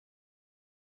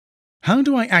How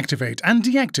do I activate and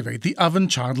deactivate the oven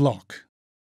child lock?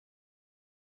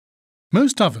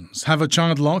 Most ovens have a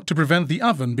child lock to prevent the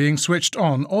oven being switched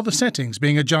on or the settings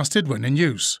being adjusted when in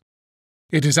use.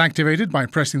 It is activated by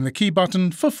pressing the key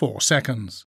button for 4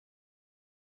 seconds.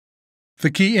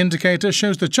 The key indicator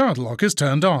shows the child lock is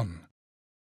turned on.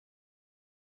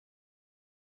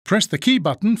 Press the key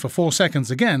button for 4 seconds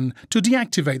again to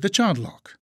deactivate the child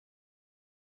lock.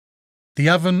 The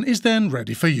oven is then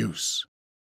ready for use.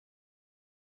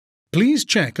 Please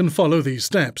check and follow these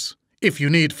steps. If you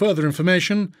need further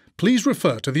information, please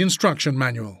refer to the instruction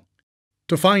manual.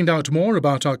 To find out more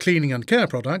about our cleaning and care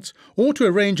products or to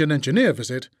arrange an engineer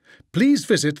visit, please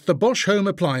visit the Bosch Home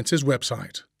Appliances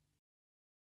website.